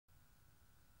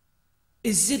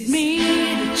Is it me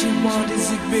that you want?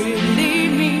 Is it really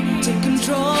me? Take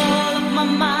control of my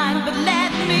mind, but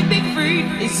let me be free.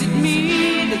 Is it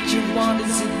me that you want?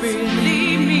 Is it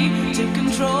really me? Take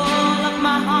control of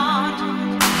my heart,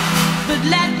 but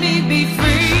let me be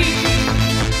free.